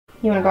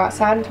You want to go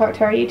outside and talk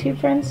to our YouTube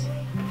friends?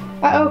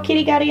 Uh-oh,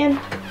 kitty got in.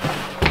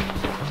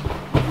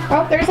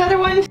 Oh, there's other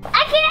ones.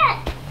 I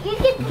can't. You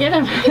can get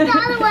him. Get the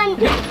other one.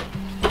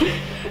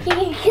 You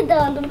can get the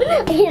other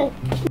one.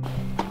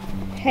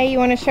 Hey, you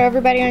want to show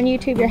everybody on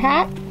YouTube your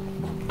hat?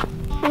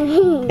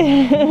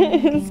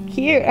 It's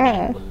cute,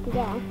 huh?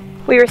 Yeah.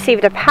 We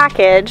received a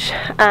package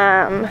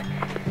about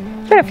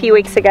a few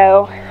weeks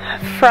ago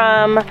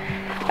from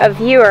a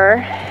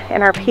viewer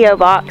in our P.O.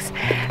 box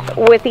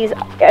with these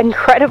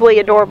incredibly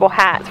adorable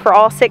hats for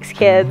all 6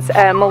 kids.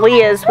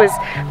 Malia's was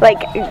like,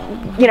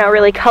 you know,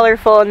 really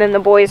colorful, and then the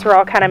boys were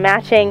all kind of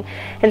matching,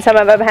 and some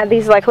of them had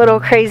these like little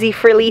crazy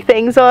frilly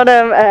things on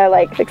them,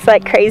 like looks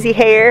like crazy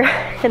hair,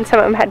 and some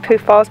of them had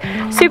poof balls.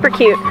 Super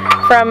cute,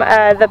 from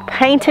the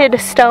Painted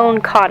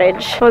Stone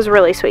Cottage. It was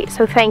really sweet,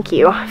 so thank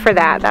you for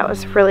that. That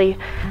was really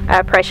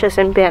precious,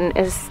 and Ben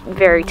is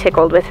very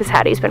tickled with his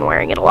hat. He's been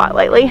wearing it a lot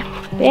lately.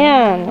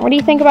 Ben, what do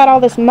you think about all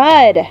this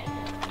mud?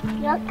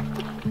 Yuck.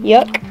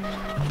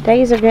 Yuck.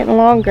 Days are getting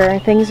longer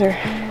and things are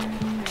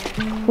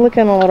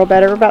looking a little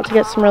better. We're about to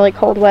get some really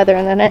cold weather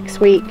in the next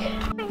week.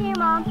 Right here,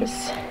 Mom.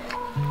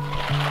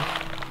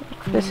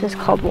 This is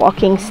called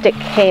walking stick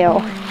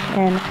hail,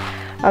 and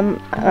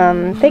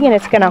I'm thinking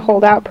it's going to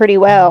hold out pretty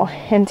well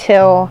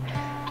until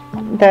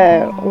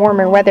the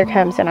warmer weather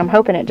comes, and I'm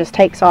hoping it just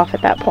takes off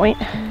at that point.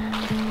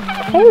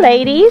 Hey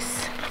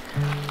ladies.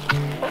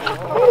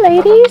 Hey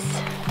ladies.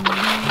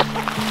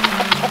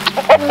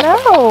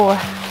 Hello.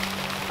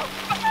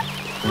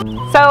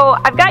 So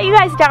I've got you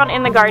guys down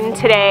in the garden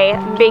today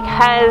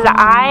because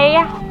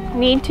I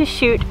need to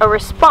shoot a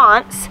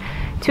response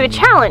to a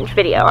challenge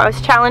video. I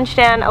was challenged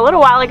in a little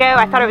while ago.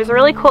 I thought it was a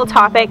really cool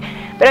topic,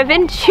 but I've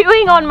been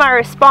chewing on my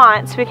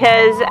response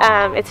because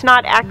it's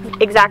not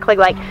exactly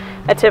like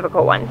a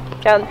typical one.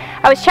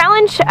 I was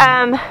challenged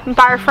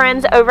by our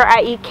friends over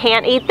at You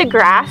Can't Eat the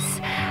Grass,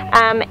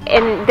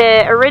 and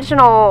the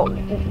original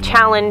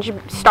challenge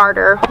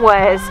starter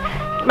was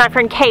my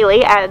friend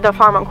Kaylee at the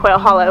farm on Quail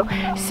Hollow.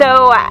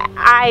 So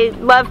I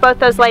love both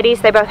those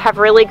ladies. They both have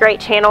really great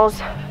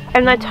channels,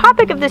 and the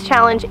topic of this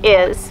challenge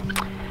is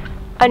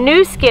a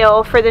new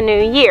skill for the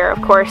new year.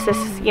 Of course,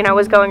 this, you know,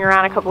 was going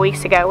around a couple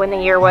weeks ago when the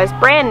year was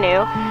brand new,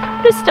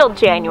 but it's still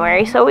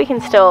January, so we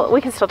can still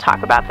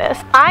talk about this.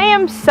 I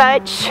am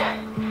such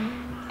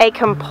a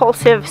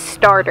compulsive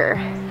starter.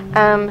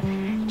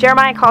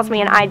 Jeremiah calls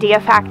me an idea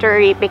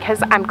factory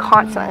because I'm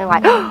constantly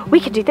like, oh, we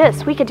could do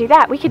this, we could do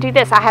that, we could do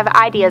this. I have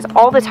ideas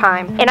all the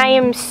time, and I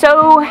am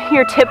so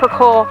your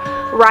typical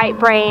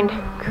right-brained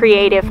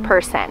creative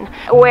person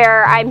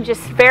where I'm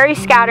just very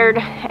scattered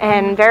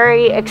and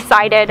very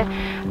excited.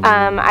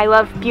 I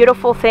love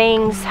beautiful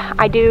things.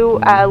 I do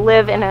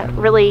live in a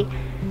really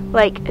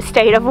like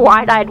state of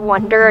wide-eyed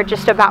wonder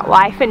just about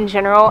life in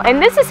general, and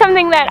this is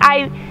something that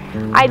I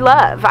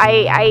love.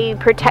 I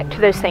protect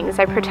those things.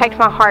 I protect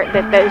my heart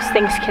that those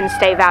things can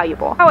stay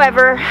valuable.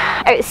 However,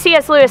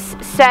 C.S. Lewis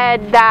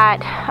said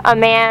that a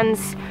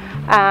man's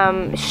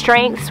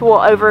strengths will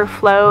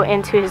overflow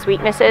into his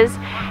weaknesses,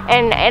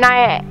 and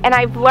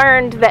I've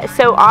learned that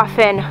so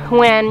often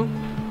when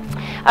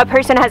a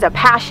person has a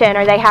passion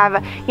or they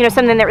have, you know,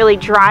 something that really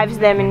drives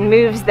them and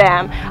moves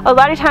them, a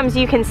lot of times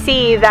you can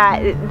see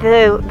that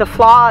the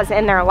flaws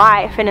in their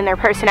life and in their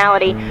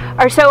personality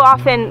are so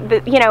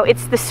often, you know,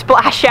 it's the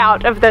splash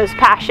out of those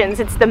passions.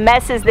 It's the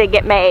messes that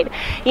get made.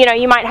 You know,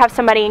 you might have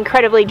somebody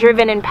incredibly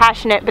driven and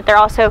passionate, but they're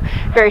also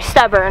very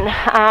stubborn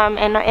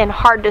and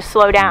hard to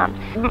slow down.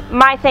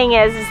 My thing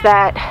is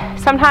that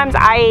sometimes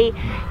I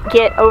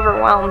get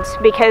overwhelmed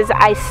because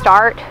I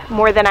start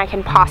more than I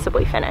can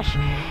possibly finish.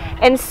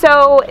 And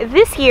so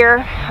this year,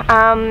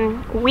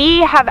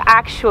 we have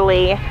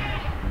actually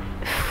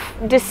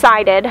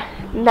decided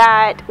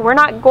that we're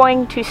not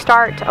going to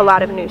start a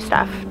lot of new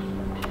stuff.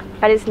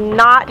 That is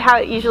not how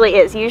it usually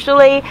is.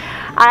 Usually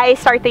I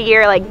start the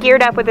year like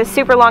geared up with a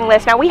super long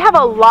list. Now we have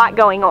a lot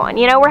going on.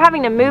 You know, we're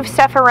having to move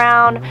stuff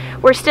around.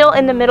 We're still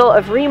in the middle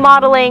of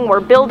remodeling. We're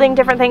building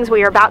different things.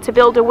 We are about to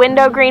build a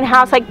window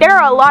greenhouse. Like, there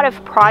are a lot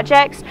of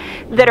projects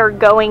that are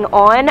going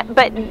on,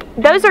 but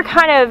those are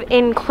kind of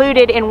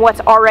included in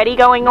what's already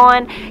going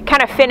on,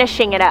 kind of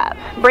finishing it up,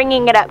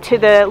 bringing it up to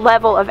the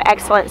level of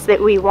excellence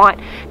that we want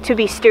to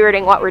be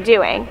stewarding what we're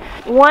doing.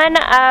 One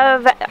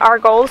of our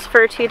goals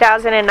for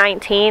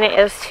 2019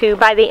 is to,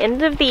 by the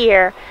end of the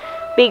year,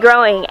 be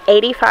growing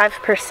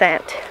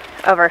 85%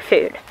 of our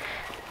food.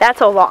 That's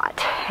a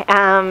lot.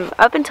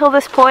 Up until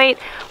this point,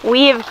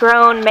 we have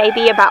grown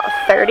maybe about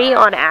 30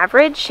 on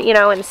average. You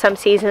know, in some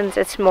seasons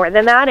it's more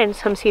than that, in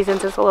some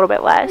seasons it's a little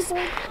bit less.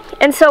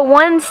 And so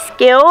one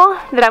skill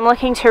that I'm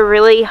looking to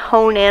really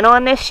hone in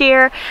on this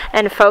year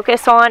and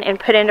focus on and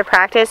put into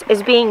practice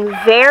is being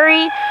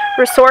very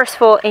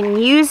resourceful in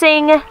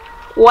using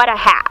what I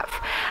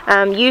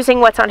have,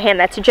 using what's on hand.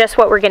 That's just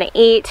what we're going to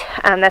eat.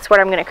 That's what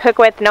I'm going to cook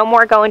with. No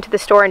more going to the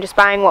store and just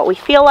buying what we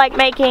feel like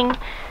making.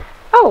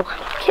 Oh,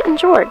 Kitten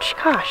George,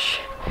 gosh,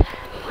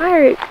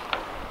 why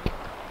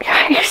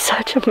are you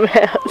such a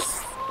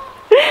mess?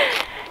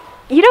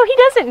 You know, he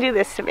doesn't do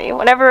this to me.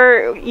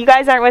 Whenever you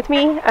guys aren't with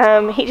me,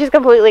 he just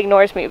completely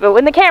ignores me. But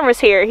when the camera's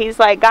here, he's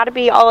like, gotta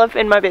be all up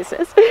in my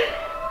business.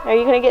 Are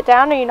you gonna get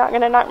down? Are you not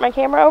gonna knock my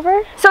camera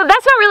over? So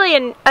that's not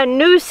really a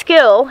new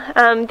skill.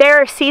 There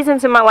are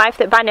seasons in my life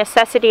that by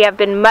necessity I've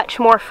been much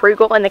more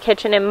frugal in the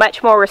kitchen and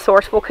much more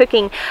resourceful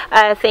cooking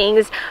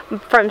things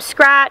from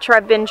scratch, or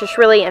I've been just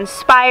really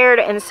inspired,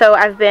 and so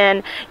I've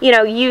been, you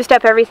know, used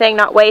up everything,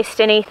 not waste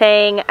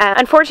anything.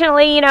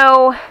 Unfortunately, you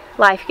know,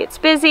 life gets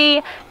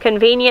busy,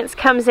 convenience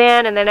comes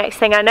in, and the next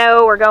thing I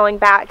know, we're going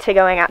back to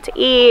going out to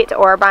eat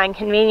or buying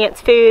convenience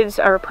foods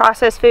or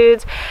processed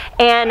foods.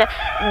 And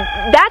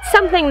that's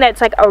something that's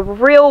like a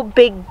real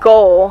big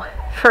goal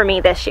for me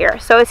this year.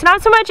 So it's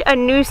not so much a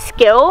new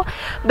skill,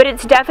 but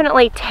it's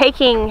definitely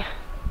taking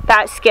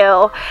that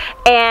skill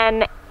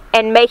and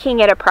making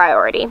it a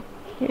priority.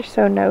 You're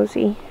so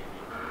nosy.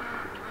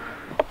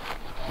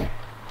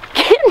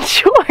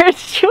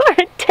 George,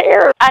 you're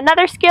terrible.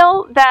 Another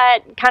skill that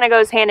kind of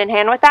goes hand in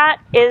hand with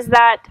that is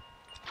that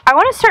I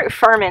want to start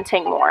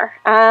fermenting more.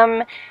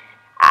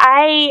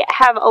 I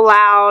have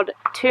allowed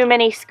too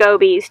many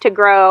scobies to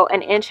grow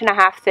 1.5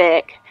 inches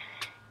thick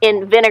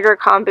in vinegar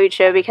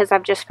kombucha because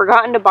I've just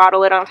forgotten to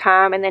bottle it on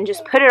time and then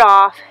just put it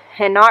off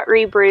and not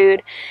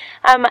rebrewed.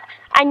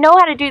 I know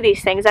how to do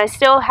these things. I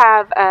still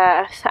have,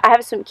 I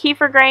have some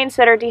kefir grains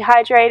that are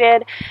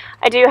dehydrated.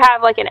 I do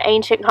have like an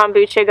ancient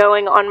kombucha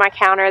going on my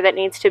counter that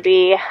needs to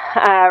be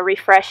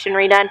refreshed and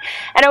redone.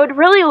 And I would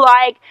really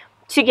like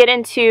to get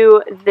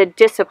into the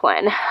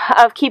discipline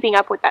of keeping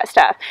up with that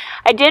stuff.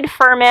 I did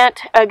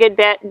ferment a good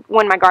bit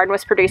when my garden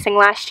was producing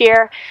last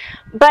year,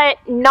 but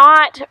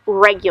not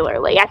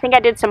regularly. I think I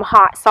did some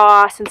hot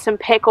sauce and some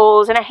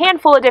pickles and a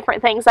handful of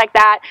different things like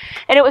that,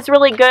 and it was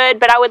really good,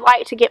 but I would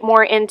like to get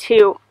more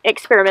into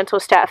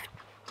experimental stuff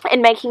and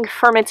making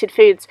fermented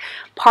foods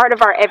part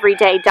of our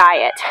everyday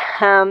diet.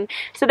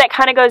 So that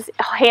kind of goes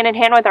hand in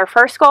hand with our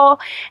first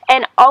goal,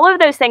 and all of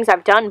those things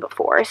I've done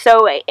before.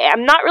 So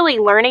I'm not really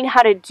learning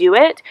how to do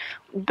it,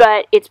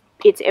 but it's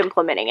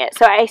implementing it.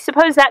 So I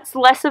suppose that's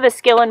less of a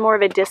skill and more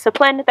of a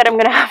discipline that I'm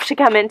going to have to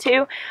come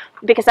into,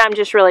 because I'm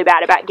just really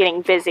bad about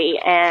getting busy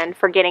and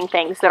forgetting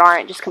things that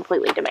aren't just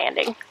completely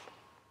demanding.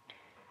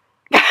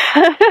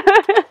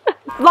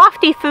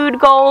 Lofty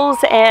food goals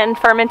and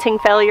fermenting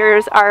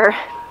failures are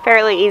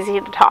fairly easy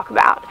to talk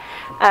about.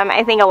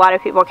 I think a lot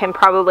of people can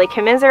probably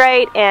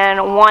commiserate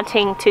in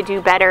wanting to do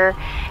better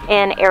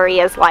in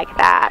areas like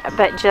that,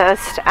 but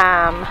just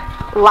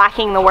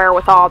lacking the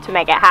wherewithal to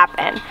make it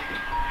happen.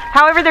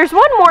 However, there's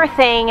one more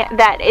thing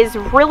that is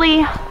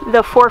really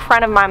the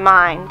forefront of my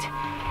mind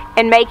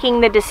in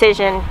making the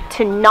decision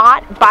to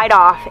not bite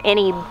off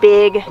any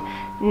big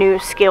new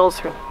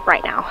skills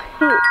right now,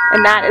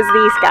 and that is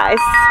these guys.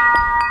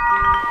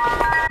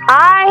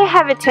 I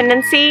have a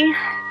tendency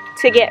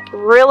to get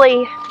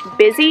really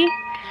busy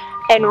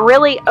and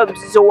really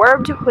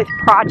absorbed with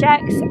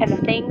projects and the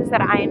things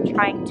that I am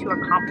trying to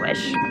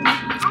accomplish.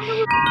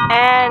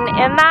 And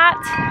in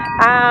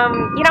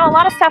that, you know, a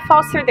lot of stuff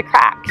falls through the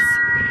cracks.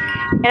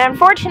 And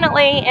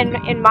unfortunately,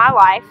 in my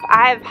life,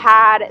 I've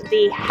had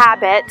the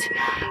habit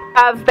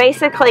of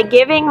basically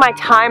giving my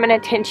time and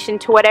attention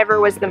to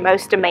whatever was the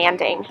most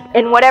demanding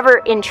and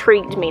whatever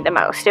intrigued me the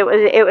most. It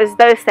was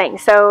those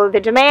things. So the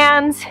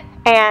demands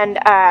and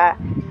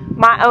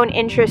my own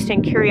interest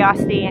and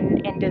curiosity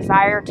and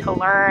desire to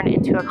learn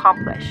and to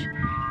accomplish.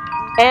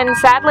 And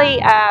sadly,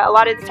 a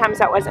lot of the times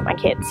that wasn't my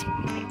kids.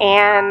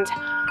 And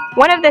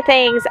one of the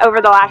things over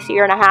the last 1.5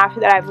 years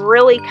that I've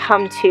really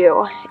come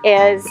to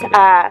is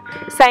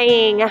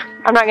saying,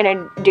 I'm not going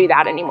to do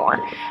that anymore.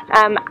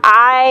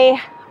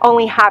 I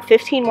only have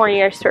 15 more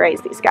years to raise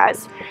these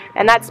guys,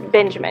 and that's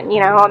Benjamin. You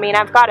know, I mean,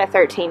 I've got a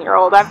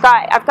 13-year-old. I've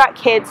got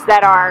kids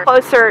that are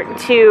closer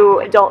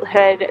to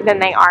adulthood than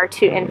they are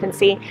to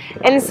infancy,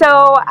 and so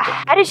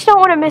I just don't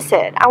want to miss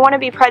it. I want to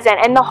be present,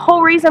 and the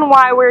whole reason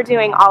why we're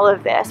doing all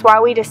of this, why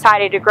we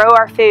decided to grow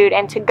our food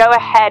and to go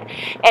ahead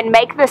and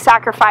make the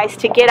sacrifice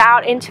to get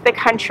out into the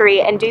country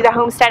and do the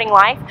homesteading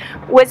life,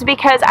 was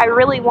because I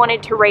really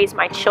wanted to raise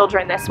my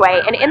children this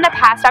way. And in the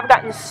past, I've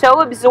gotten so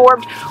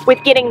absorbed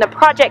with getting the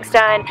projects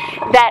done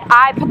that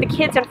I put the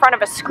kids in front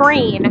of a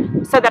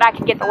screen so that I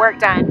could get the work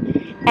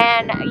done.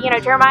 And, you know,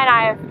 Jeremiah and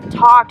I have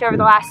talked over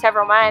the last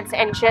several months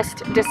and just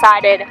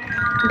decided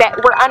that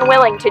we're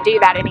unwilling to do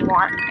that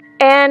anymore.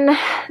 And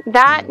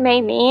that may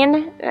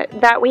mean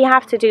that we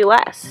have to do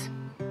less.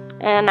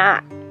 And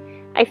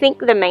I think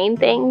the main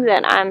thing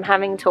that I'm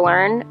having to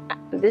learn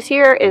this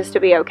year is to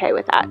be okay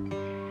with that.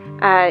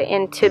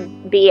 And to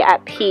be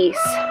at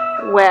peace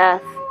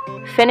with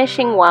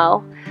finishing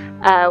well,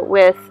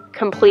 with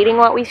completing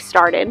what we've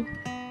started,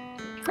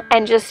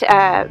 and just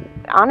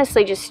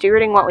honestly just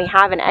stewarding what we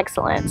have in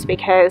excellence,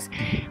 because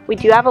we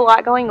do have a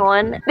lot going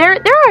on. There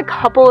are a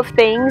couple of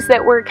things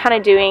that we're kind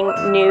of doing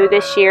new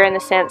this year, in the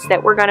sense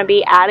that we're going to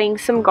be adding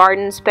some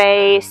garden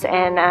space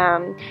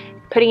and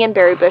putting in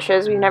berry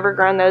bushes. We've never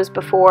grown those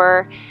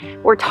before.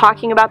 We're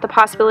talking about the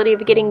possibility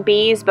of getting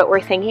bees, but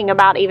we're thinking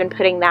about even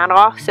putting that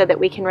off so that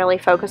we can really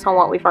focus on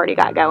what we've already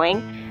got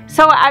going.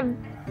 So I've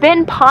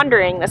been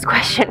pondering this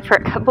question for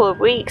a couple of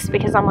weeks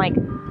because I'm like,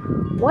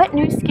 what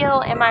new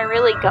skill am I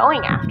really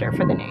going after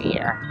for the new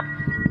year?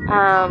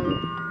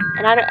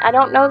 And I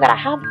don't know that I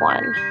have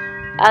one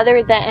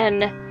other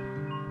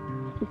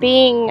than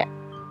being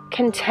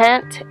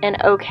content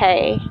and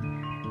okay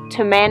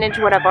to manage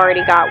what I've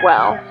already got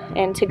well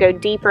and to go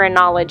deeper in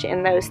knowledge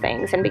in those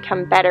things and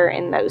become better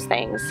in those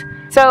things.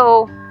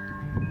 So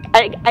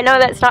I know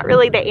that's not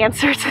really the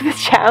answer to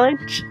this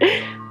challenge,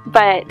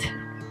 but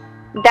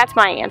that's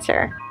my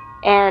answer,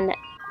 and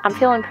I'm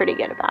feeling pretty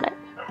good about it.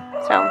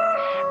 So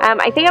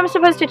I think I'm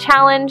supposed to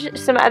challenge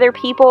some other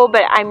people,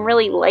 but I'm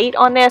really late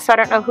on this, so I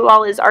don't know who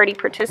all has already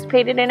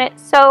participated in it.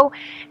 So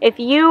if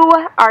you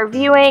are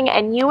viewing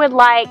and you would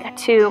like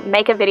to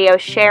make a video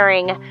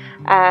sharing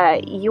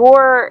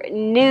your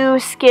new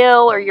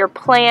skill or your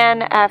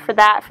plan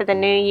for the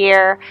new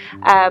year,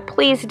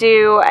 please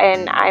do.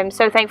 And I'm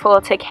so thankful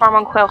to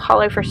Hormone Quail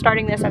Hollow for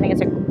starting this. I think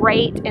it's a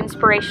great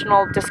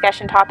inspirational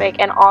discussion topic,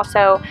 and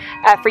also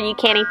for You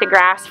Can't Eat the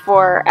Grass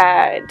for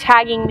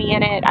tagging me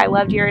in it. I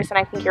loved yours, and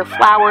I think your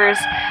flowers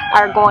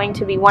are going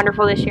to be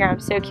wonderful this year. I'm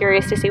so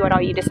curious to see what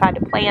all you decide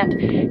to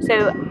plant.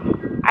 So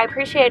I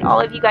appreciate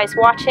all of you guys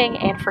watching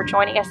and for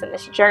joining us in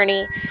this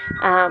journey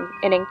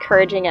and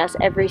encouraging us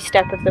every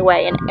step of the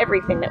way in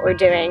everything that we're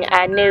doing,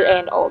 new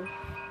and old.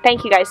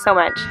 Thank you guys so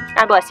much.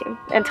 God bless you.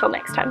 Until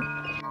next time.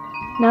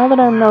 Now that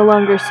I'm no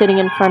longer sitting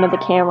in front of the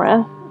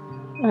camera,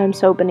 I'm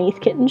so beneath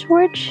Kitten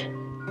George.